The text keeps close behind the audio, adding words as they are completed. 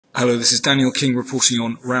Hello, this is Daniel King reporting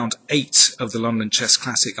on round 8 of the London Chess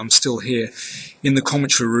Classic. I'm still here in the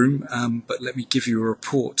commentary room, but let me give you a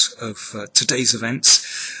report of today's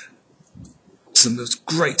events. There's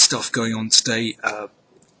great stuff going on today,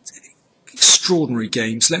 extraordinary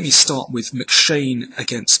games. Let me start with McShane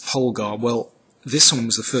against Polgar. Well, this one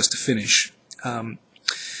was the first to finish.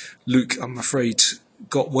 Luke, I'm afraid,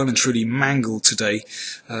 got well and truly mangled today.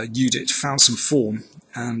 Judit found some form,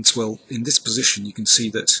 and well, in this position you can see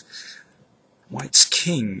that White's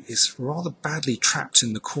king is rather badly trapped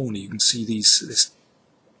in the corner. You can see this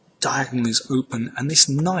diagonal is open, and this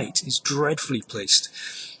knight is dreadfully placed.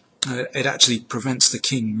 It actually prevents the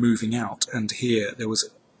king moving out, and here there was,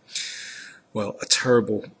 well, a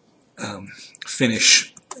terrible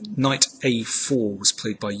finish. Knight a4 was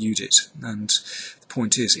played by Judit, and the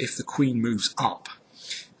point is, if the queen moves up,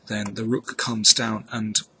 then the rook comes down,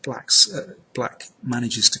 and black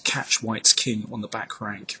manages to catch White's king on the back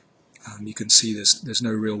rank. You can see there's no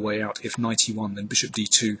real way out. If knight e1, then bishop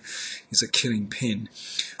d2 is a killing pin.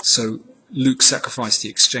 So Luke sacrificed the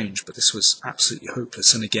exchange, but this was absolutely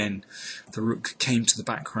hopeless. And again, the rook came to the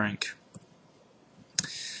back rank,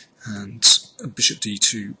 and bishop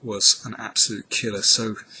d2 was an absolute killer.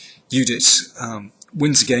 So Judit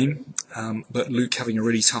wins the game, but Luke having a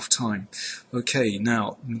really tough time. Okay,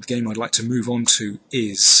 now the game I'd like to move on to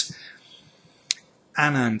is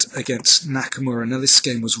Anand against Nakamura. Now this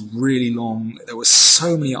game was really long. There were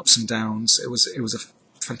so many ups and downs. It was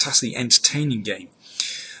a fantastically entertaining game.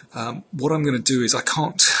 What I'm going to do is, I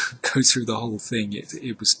can't go through the whole thing.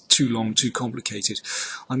 It was too long, too complicated.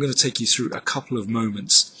 I'm going to take you through a couple of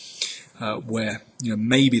moments where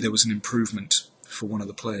maybe there was an improvement for one of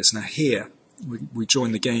the players. Now here we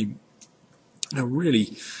join the game in a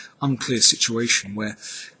really unclear situation where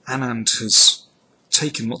Anand has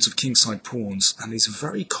taken lots of kingside pawns and is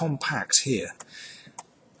very compact here,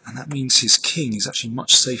 and that means his king is actually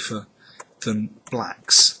much safer than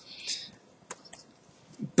black's,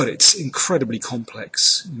 but it's incredibly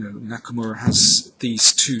complex. Nakamura has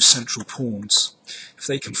these two central pawns. If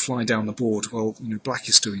they can fly down the board, well, black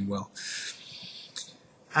is doing well.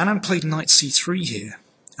 Anand played knight c3 here,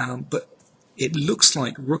 but it looks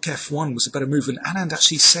like rook f1 was a better move, and Anand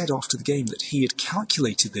actually said after the game that he had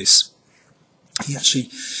calculated this. He actually,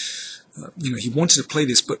 he wanted to play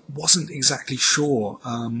this, but wasn't exactly sure.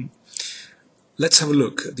 Let's have a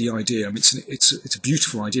look at the idea. I mean, it's a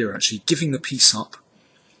beautiful idea, actually, giving the piece up,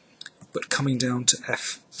 but coming down to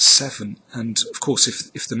f7. And of course,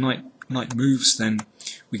 if the knight moves, then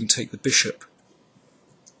we can take the bishop.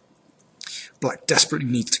 Black desperately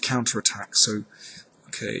needs to counterattack, so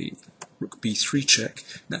okay, rook b3 check.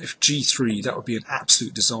 Now, if g3, that would be an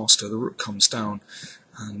absolute disaster. The rook comes down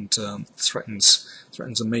and threatens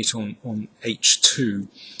a mate on h2,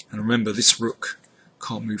 and remember, this rook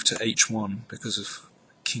can't move to h1 because of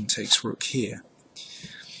king takes rook here.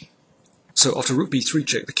 So after rook b3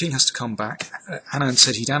 check, the king has to come back. Anand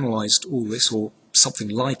said he'd analysed all this, or something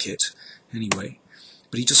like it anyway,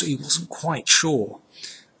 but he wasn't quite sure.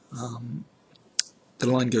 The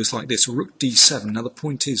line goes like this: rook d7. Now the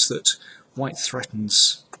point is that White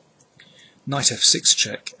threatens knight f6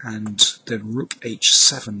 check, and then rook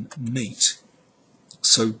h7 mate.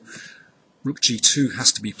 So rook g2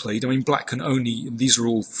 has to be played. I mean, black can only, these are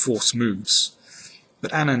all forced moves, but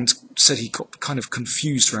Anand said he got kind of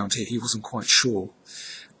confused around here. He wasn't quite sure,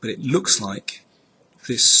 but it looks like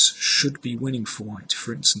this should be winning for White.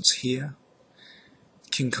 For instance, here,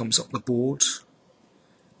 king comes up the board.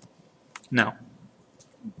 Now,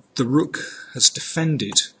 the rook has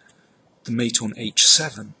defended the mate on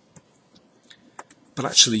h7, but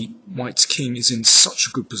actually White's king is in such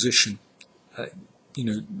a good position,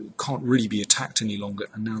 can't really be attacked any longer,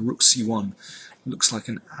 and now rook c1 looks like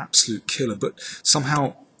an absolute killer. But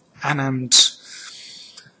somehow Anand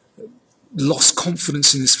lost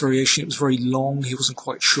confidence in this variation. It was very long, he wasn't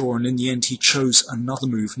quite sure, and in the end he chose another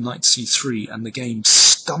move, knight c3, and the game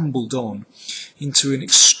stumbled on into an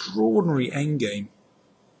extraordinary endgame.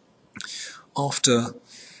 After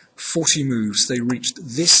 40 moves, they reached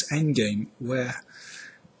this endgame where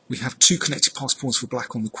we have two connected pass pawns for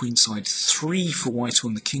black on the queen side, 3 for white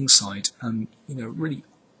on the king side, and really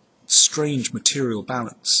strange material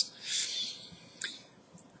balance.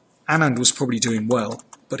 Anand was probably doing well,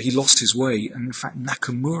 but he lost his way, and in fact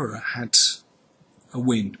Nakamura had a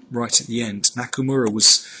win right at the end. Nakamura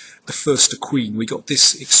was the first to queen. We got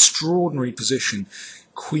this extraordinary position,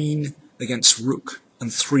 queen against rook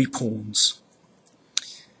and 3 pawns.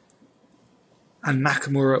 And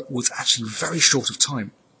Nakamura was actually very short of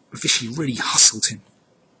time. Vishy really hustled him.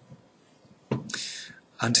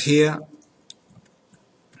 And here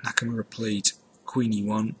Nakamura played queen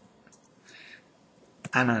e1,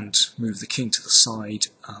 Anand moved the king to the side,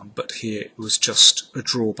 but here it was just a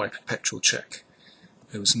draw by perpetual check.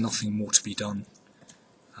 There was nothing more to be done.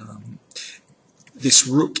 This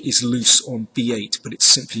rook is loose on b8, but it's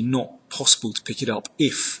simply not possible to pick it up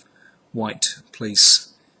if white plays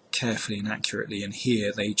carefully and accurately, and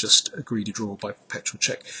here they just agreed a draw by perpetual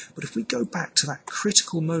check. But if we go back to that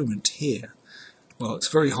critical moment here, well, it's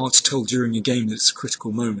very hard to tell during a game that it's a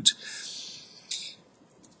critical moment.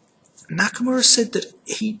 Nakamura said that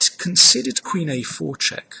he'd considered queen a4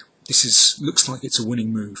 check. Looks like it's a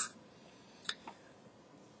winning move.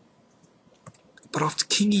 But after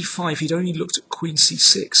king e5, he'd only looked at queen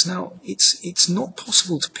c6. Now, it's not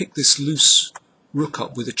possible to pick this loose rook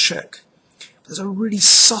up with a check. There's a really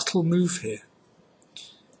subtle move here.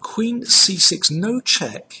 Queen c6, no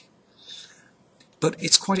check, but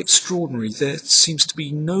it's quite extraordinary. There seems to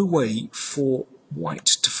be no way for white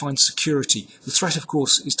to find security. The threat, of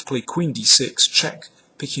course, is to play queen d6, check,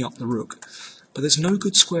 picking up the rook. But there's no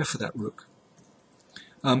good square for that rook.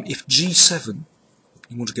 If g7,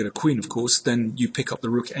 you want to get a queen, of course, then you pick up the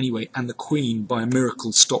rook anyway, and the queen, by a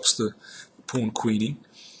miracle, stops the pawn queening.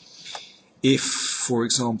 If, for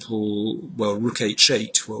example, well, rook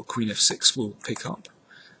h8, well, queen f6 will pick up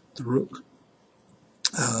the rook.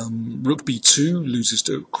 Rook b2 loses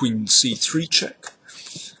to queen c3 check.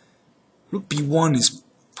 Rook b1 is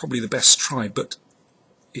probably the best try, but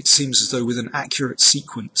it seems as though with an accurate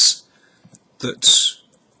sequence that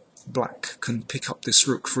black can pick up this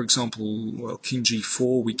rook. For example, well, king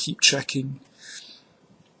g4, we keep checking.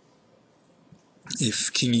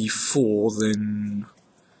 If king e4, then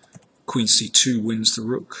queen c2 wins the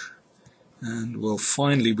rook. And, well,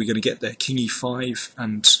 finally we're going to get there. King e5,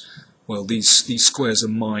 and, well, these squares are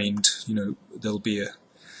mined. You know, there'll be a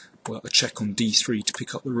check on d3 to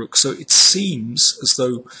pick up the rook. So it seems as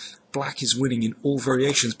though black is winning in all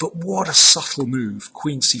variations, but what a subtle move.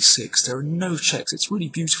 Queen c6, there are no checks, it's really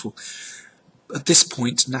beautiful. At this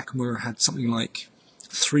point, Nakamura had something like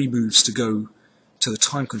 3 moves to go to the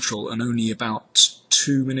time control, and only about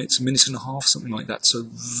 2 minutes, a minute and a half, something like that, so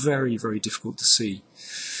very, very difficult to see.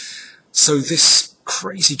 So this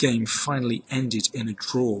crazy game finally ended in a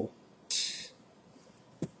draw.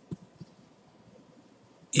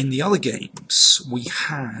 In the other games, we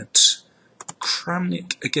had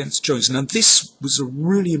Kramnik against Jones. Now this was a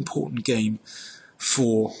really important game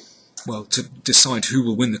for, well, to decide who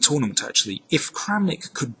will win the tournament actually. If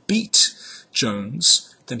Kramnik could beat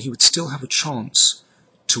Jones, then he would still have a chance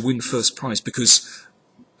to win first prize, because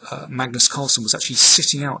Magnus Carlsen was actually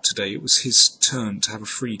sitting out today. It was his turn to have a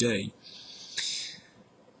free day.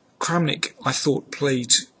 Kramnik, I thought,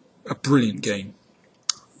 played a brilliant game.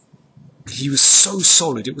 He was so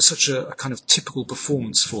solid, it was such a kind of typical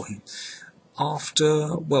performance for him.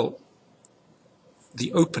 After, well,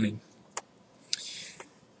 the opening,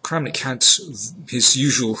 Kramnik had his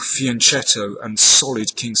usual fianchetto and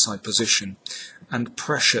solid kingside position and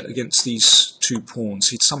pressure against these 2 pawns.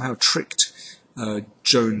 He'd somehow tricked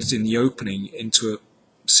Jones in the opening into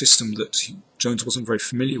a system that Jones wasn't very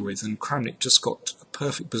familiar with, and Kramnik just got a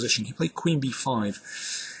perfect position. He played queen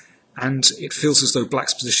b5, and it feels as though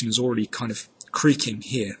black's position is already kind of creaking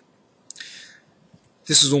here.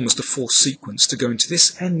 This is almost a forced sequence to go into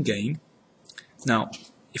this endgame. Now,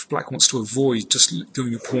 if black wants to avoid just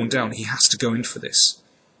going a pawn down, he has to go in for this.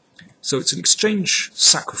 So it's an exchange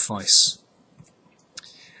sacrifice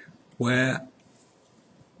where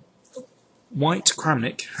white,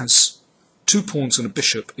 Kramnik, has 2 pawns and a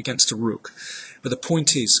bishop against a rook. But the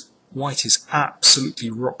point is, white is absolutely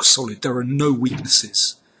rock solid. There are no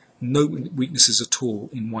weaknesses. No weaknesses at all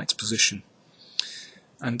in white's position.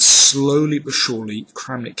 And slowly but surely,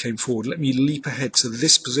 Kramnik came forward. Let me leap ahead to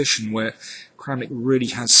this position where Kramnik really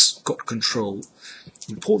has got control.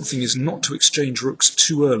 The important thing is not to exchange rooks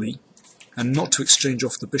too early and not to exchange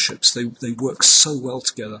off the bishops. They work so well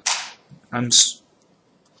together. And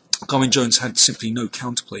Garmin Jones had simply no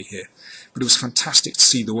counterplay here. But it was fantastic to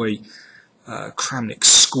see the way Kramnik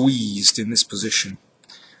squeezed in this position.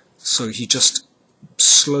 So he just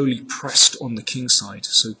slowly pressed on the king side,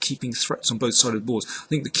 so keeping threats on both sides of the board. I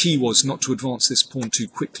think the key was not to advance this pawn too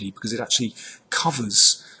quickly, because it actually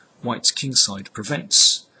covers white's king side,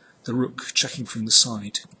 prevents the rook checking from the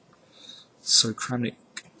side. So Kramnik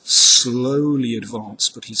slowly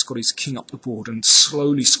advanced, but he's got his king up the board and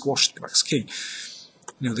slowly squashed black's king.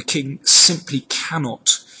 You know, the king simply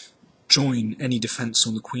cannot join any defence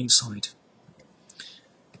on the queen side.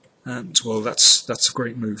 And, well, that's a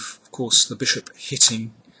great move. Of course, the bishop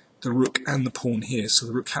hitting the rook and the pawn here, so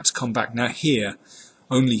the rook had to come back. Now here,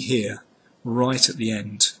 only here, right at the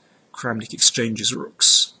end, Kramnik exchanges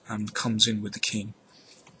rooks and comes in with the king.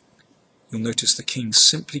 you'll notice the king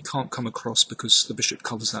simply can't come across because the bishop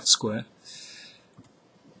covers that square.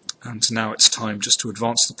 And now it's time just to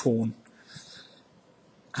advance the pawn.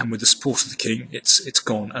 And with the support of the king, it's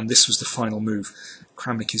gone. And this was the final move.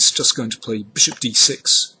 Kramnik is just going to play bishop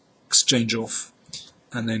d6, exchange off,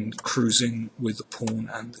 and then cruise in with the pawn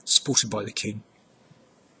and supported by the king.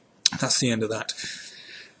 That's the end of that.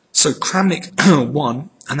 So Kramnik won,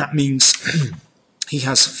 and that means he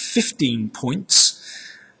has 15 points.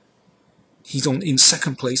 He's in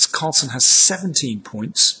second place. Carlsen has 17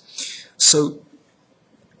 points. So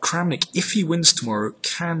Kramnik, if he wins tomorrow,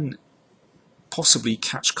 can possibly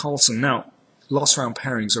catch Carlsen. Now, last round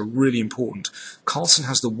pairings are really important. Carlsen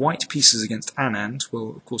has the white pieces against Anand. Well,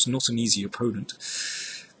 of course, not an easy opponent.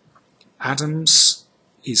 Adams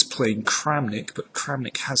is playing Kramnik, but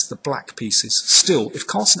Kramnik has the black pieces. Still, if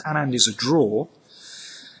Carlsen Anand is a draw,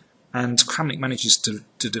 and Kramnik manages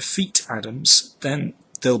to defeat Adams, then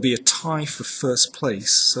there'll be a tie for first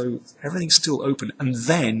place. So everything's still open. And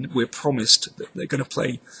then we're promised that they're going to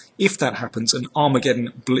play, if that happens, an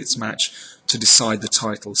Armageddon Blitz match to decide the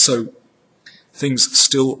title. So things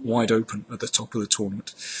still wide open at the top of the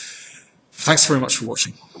tournament. Thanks very much for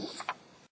watching.